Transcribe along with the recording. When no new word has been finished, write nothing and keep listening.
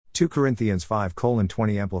2 Corinthians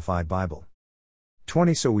 5:20 Amplified Bible.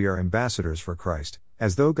 20 So we are ambassadors for Christ,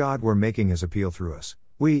 as though God were making his appeal through us.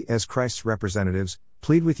 We, as Christ's representatives,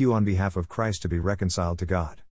 plead with you on behalf of Christ to be reconciled to God.